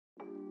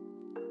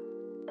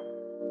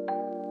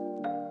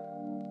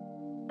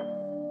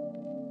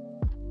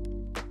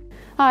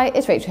Hi,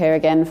 it's Rachel here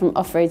again from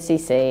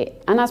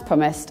off.road.cc, and as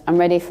promised, I'm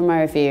ready for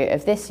my review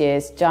of this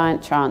year's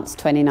Giant Trance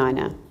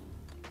 29er.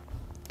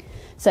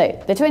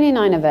 So, the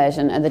 29er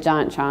version of the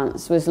Giant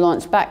Trance was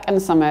launched back in the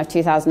summer of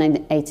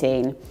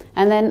 2018,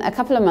 and then a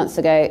couple of months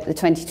ago, the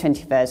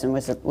 2020 version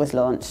was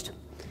launched.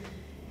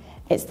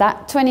 It's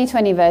that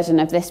 2020 version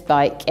of this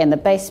bike in the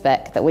base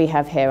spec that we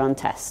have here on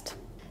test.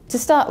 To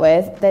start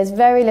with, there's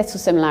very little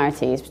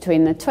similarities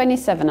between the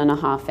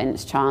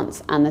 27.5-inch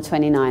Trance and the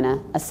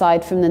 29er,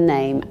 aside from the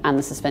name and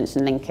the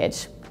suspension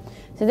linkage.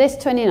 So this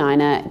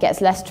 29er gets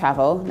less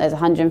travel. There's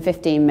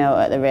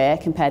 115mm at the rear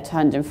compared to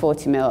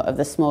 140mm of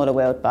the smaller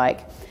wheeled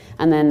bike.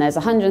 And then there's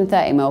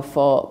 130mm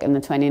fork in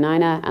the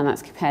 29er, and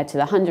that's compared to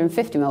the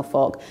 150mm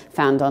fork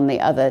found on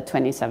the other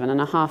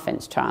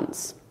 27.5-inch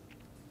Trance.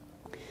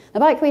 The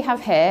bike we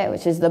have here,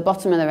 which is the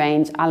bottom of the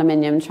range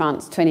aluminium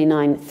Trance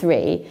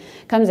 29.3,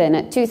 comes in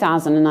at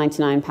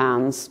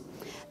 £2,099.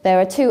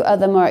 There are two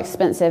other more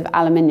expensive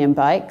aluminium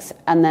bikes,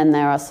 and then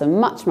there are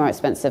some much more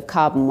expensive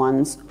carbon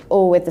ones,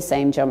 all with the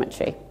same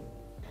geometry.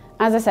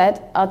 As I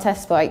said, our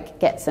test bike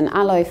gets an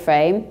alloy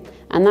frame,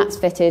 and that's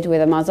fitted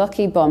with a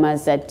Marzocchi Bomber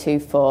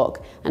Z2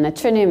 fork and a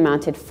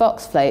tritium-mounted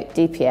Fox Float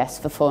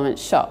DPS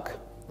performance shock.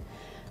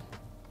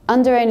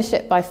 Under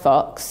ownership by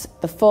Fox,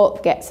 the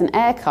fork gets an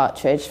air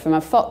cartridge from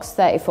a Fox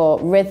 34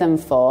 Rhythm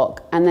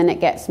fork, and then it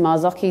gets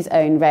Marzocchi's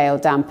own rail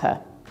damper.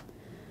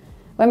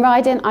 When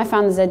riding, I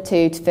found the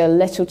Z2 to feel a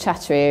little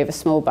chattery over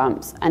small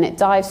bumps, and it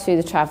dives through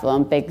the travel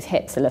on big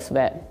hits a little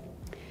bit.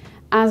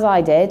 As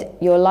I did,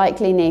 you'll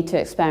likely need to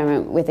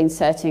experiment with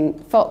inserting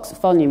Fox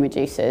volume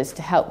reducers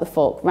to help the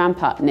fork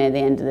ramp up near the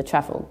end of the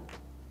travel.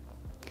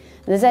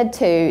 The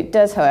Z2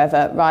 does,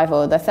 however,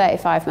 rival the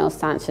 35mm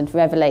sanctioned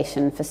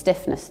Revelation for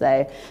stiffness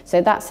though,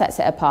 so that sets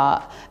it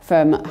apart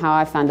from how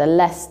I found a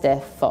less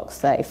stiff Fox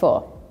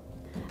 34.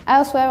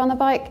 Elsewhere on the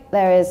bike,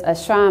 there is a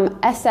SRAM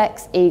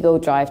SX Eagle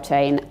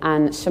drivetrain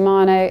and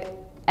Shimano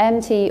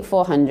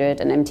MT400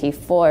 and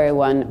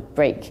MT401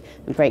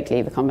 brake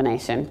lever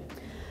combination.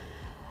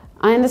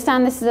 I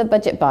understand this is a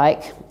budget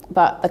bike,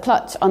 but the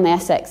clutch on the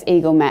SX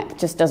Eagle mech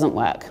just doesn't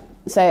work.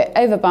 So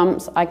over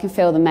bumps, I can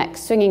feel the mech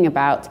swinging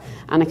about,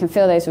 and I can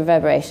feel those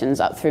reverberations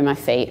up through my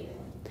feet.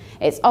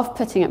 It's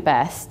off-putting at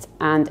best,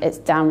 and it's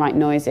downright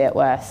noisy at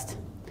worst.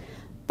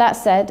 That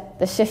said,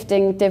 the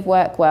shifting did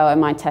work well in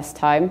my test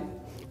time,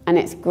 and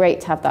it's great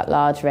to have that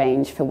large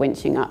range for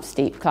winching up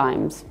steep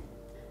climbs.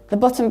 The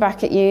bottom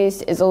bracket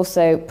used is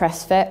also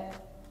press fit,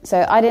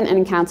 so I didn't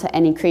encounter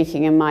any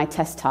creaking in my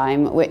test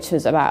time, which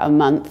was about a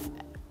month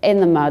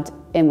in the mud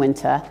in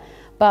winter,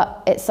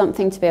 but it's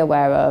something to be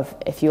aware of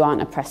if you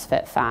aren't a press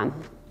fit fan.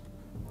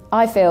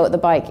 I feel the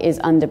bike is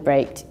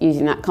under-braked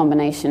using that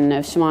combination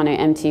of Shimano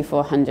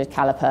MT400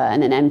 caliper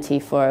and an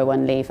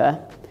MT401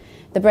 lever.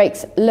 The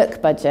brakes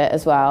look budget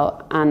as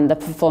well, and the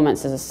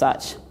performance is as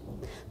such.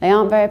 They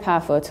aren't very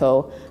powerful at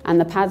all, and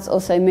the pads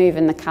also move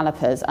in the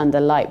calipers under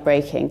light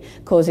braking,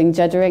 causing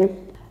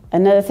juddering.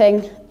 Another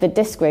thing, the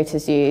disc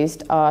rotors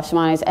used are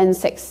Shimano's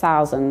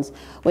N6000s,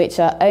 which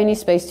are only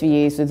supposed to be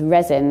used with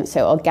resin,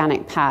 so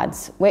organic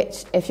pads,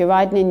 which, if you're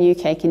riding in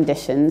UK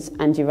conditions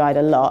and you ride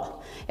a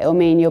lot, it will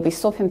mean you'll be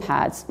swapping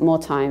pads more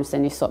times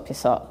than you swap your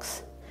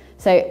socks.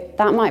 So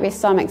that might be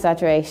some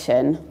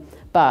exaggeration,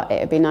 but it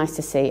would be nice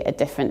to see a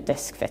different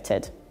disc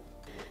fitted.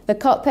 The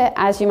cockpit,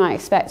 as you might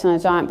expect on a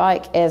Giant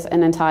bike, is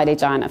an entirely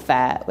Giant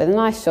affair, with a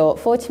nice short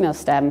 40mm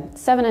stem,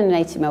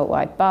 780mm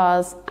wide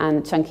bars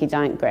and chunky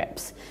Giant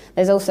grips.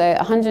 There's also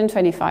a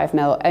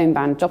 125mm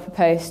own-band dropper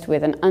post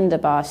with an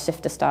underbar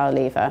shifter-style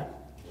lever.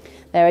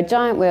 There are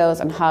Giant wheels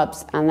and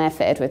hubs, and they're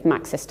fitted with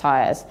Maxxis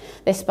tyres.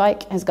 This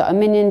bike has got a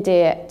Minion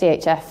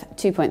DHF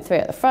 2.3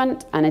 at the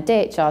front and a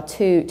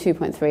DHR2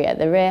 2.3 at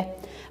the rear.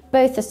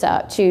 Both are set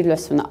up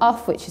tubeless from the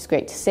off, which is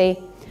great to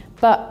see,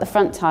 but the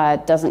front tyre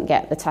doesn't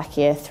get the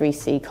tackier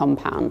 3C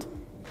compound.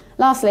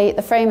 Lastly,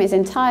 the frame is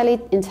entirely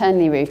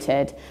internally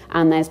routed,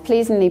 and there's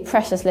pleasingly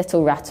precious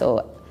little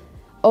rattle.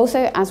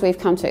 Also, as we've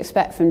come to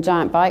expect from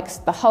Giant bikes,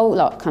 the whole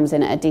lot comes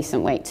in at a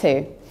decent weight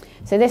too.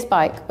 So this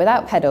bike,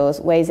 without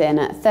pedals, weighs in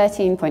at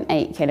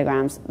 13.8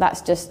 kilograms. That's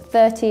just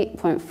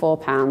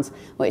 30.4 pounds,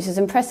 which is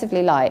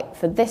impressively light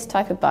for this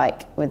type of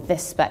bike with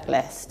this spec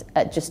list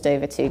at just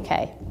over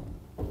 2K.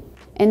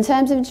 In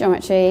terms of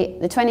geometry,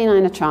 the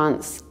 29er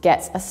Trance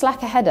gets a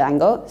slacker head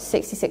angle,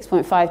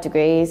 66.5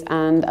 degrees,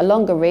 and a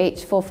longer reach,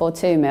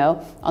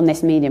 442mm, on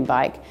this medium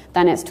bike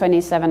than its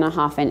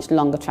 27.5-inch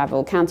longer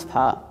travel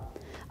counterpart.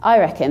 I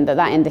reckon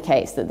that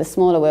indicates that the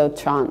smaller wheeled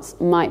Trance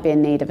might be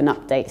in need of an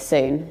update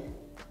soon.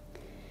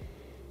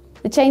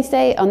 The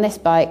chainstay on this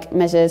bike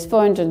measures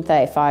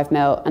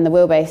 435mm, and the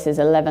wheelbase is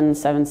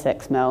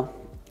 1176mm.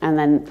 And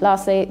then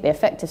lastly, the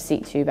effective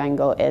seat tube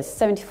angle is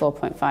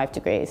 74.5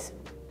 degrees.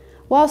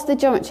 Whilst the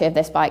geometry of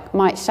this bike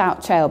might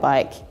shout trail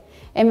bike,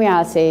 in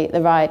reality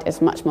the ride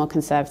is much more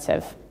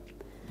conservative.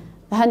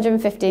 The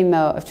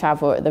 115mm of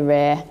travel at the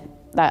rear,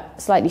 that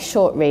slightly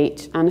short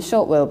reach and a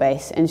short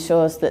wheelbase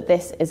ensures that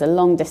this is a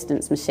long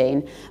distance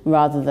machine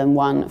rather than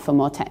one for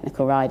more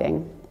technical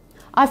riding.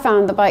 I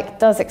found the bike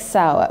does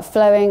excel at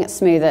flowing,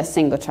 smoother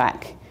single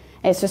track.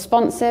 It's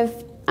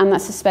responsive, and that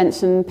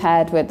suspension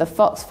paired with the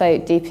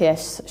Fox-Folk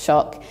DPS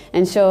shock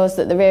ensures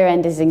that the rear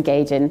end is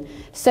engaging,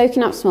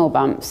 soaking up small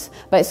bumps,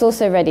 but it's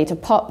also ready to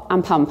pop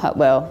and pump at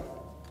will.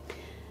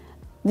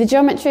 The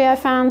geometry I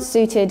found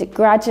suited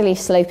gradually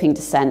sloping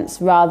descents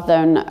rather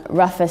than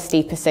rougher,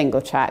 steeper single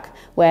track,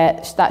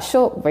 where that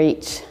short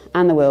reach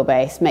and the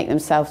wheelbase make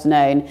themselves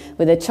known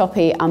with a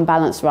choppy,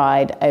 unbalanced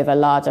ride over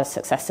larger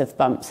successive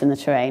bumps in the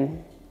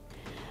terrain.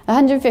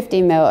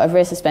 115mm of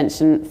rear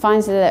suspension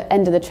finds the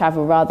end of the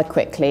travel rather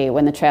quickly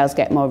when the trails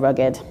get more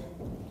rugged.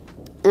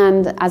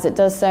 And as it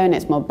does so and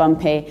it's more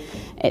bumpy,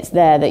 it's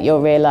there that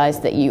you'll realise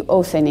that you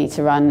also need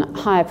to run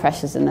higher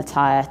pressures in the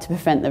tyre to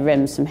prevent the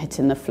rims from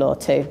hitting the floor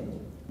too.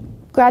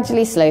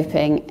 Gradually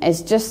sloping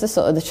is just the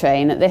sort of the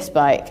terrain that this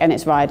bike and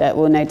its rider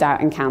will no doubt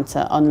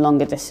encounter on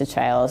longer distance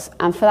trails,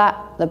 and for that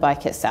the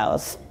bike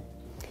excels.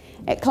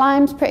 It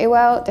climbs pretty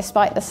well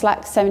despite the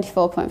slack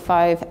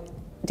 74.5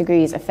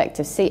 degrees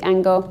effective seat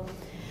angle,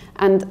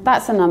 and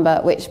that's a number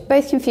which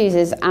both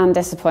confuses and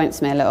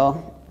disappoints me a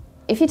little.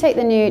 If you take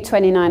the new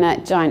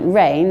 29er Giant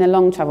Rain, the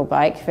long travel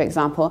bike, for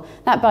example,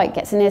 that bike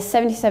gets a near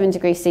 77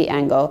 degree seat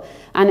angle,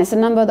 and it's a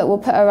number that will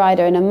put a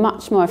rider in a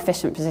much more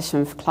efficient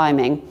position for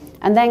climbing,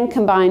 and then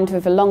combined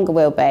with a longer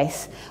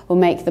wheelbase will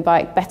make the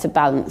bike better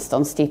balanced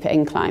on steeper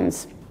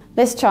inclines.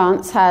 This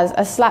Trance has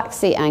a slack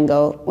seat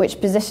angle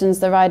which positions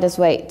the rider's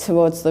weight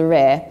towards the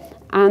rear,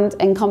 and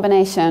in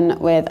combination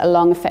with a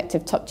long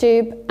effective top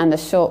tube and a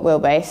short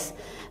wheelbase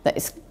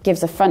that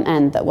gives a front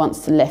end that wants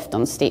to lift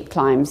on steep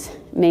climbs,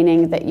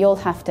 meaning that you'll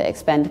have to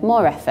expend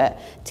more effort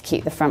to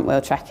keep the front wheel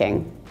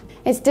tracking.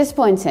 It's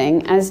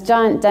disappointing, as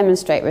Giant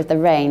demonstrate with the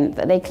Rain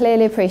that they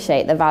clearly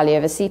appreciate the value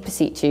of a steeper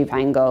seat tube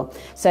angle,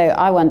 so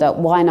I wonder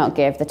why not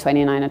give the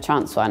 29er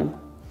Trance one.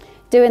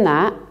 Doing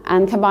that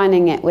and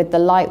combining it with the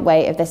light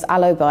weight of this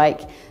alloy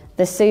bike,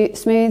 the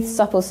smooth,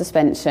 supple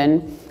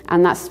suspension,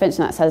 and that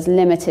suspension that has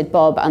limited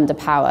bob under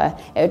power,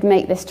 it would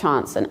make this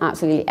Trance an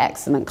absolutely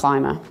excellent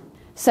climber.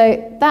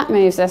 So that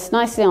moves us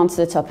nicely onto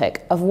the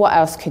topic of what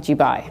else could you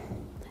buy.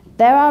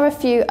 There are a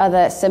few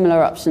other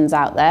similar options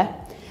out there.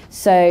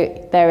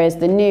 So there is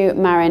the new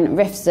Marin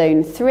Rift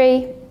Zone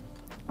 3,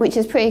 which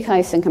is pretty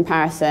close in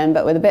comparison,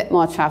 but with a bit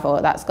more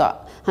travel. That's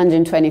got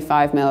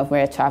 125mm of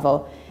rear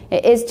travel.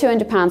 It is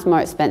 £200 more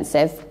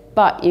expensive,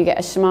 but you get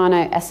a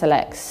Shimano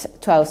SLX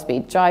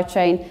 12-speed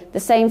drivetrain, the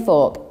same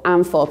fork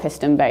and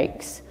 4-piston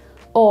brakes.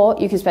 Or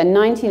you can spend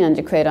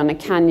 1,900 quid on a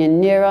Canyon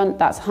Neuron,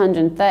 that's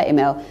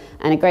 130mm,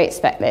 and a great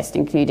spec list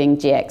including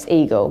GX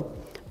Eagle.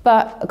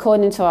 But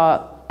according to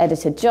our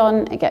editor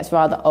John, it gets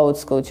rather old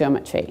school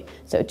geometry,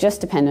 so it just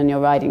depends on your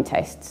riding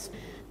tastes.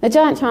 The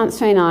Giant Trance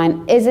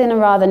 29 is in a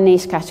rather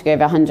niche category of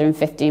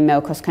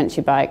 115mm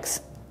cross-country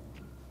bikes.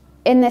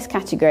 In this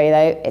category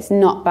though, it's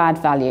not bad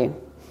value,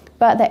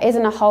 but there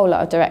isn't a whole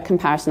lot of direct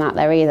comparison out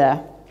there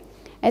either.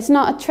 It's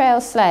not a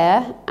trail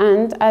slayer,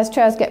 and as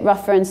trails get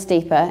rougher and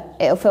steeper,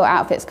 it'll feel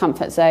out of its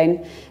comfort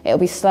zone. It'll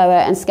be slower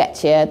and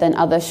sketchier than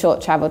other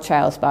short travel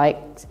trails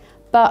bikes,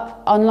 but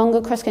on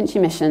longer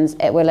cross-country missions,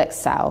 it will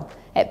excel.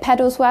 It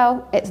pedals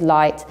well, it's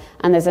light,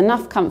 and there's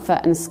enough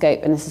comfort and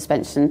scope in the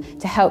suspension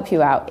to help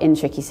you out in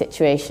tricky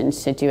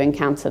situations should you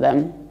encounter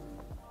them.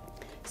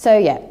 So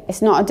yeah,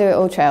 it's not a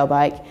do-it-all trail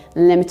bike,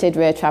 and limited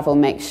rear travel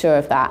makes sure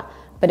of that,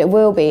 but it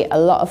will be a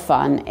lot of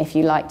fun if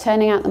you like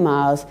turning out the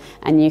miles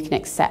and you can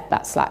accept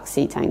that slack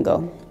seat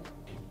angle.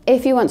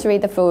 If you want to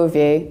read the full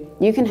review,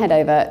 you can head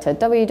over to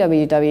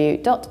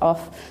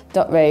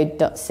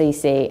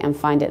www.off.road.cc and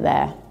find it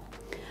there.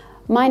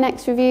 My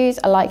next reviews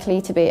are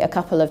likely to be a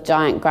couple of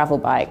Giant gravel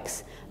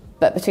bikes,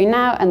 but between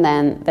now and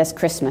then there's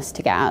Christmas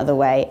to get out of the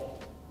way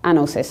and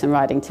also some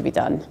riding to be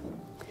done.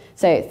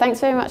 So thanks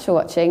very much for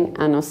watching,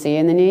 and I'll see you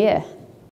in the new year.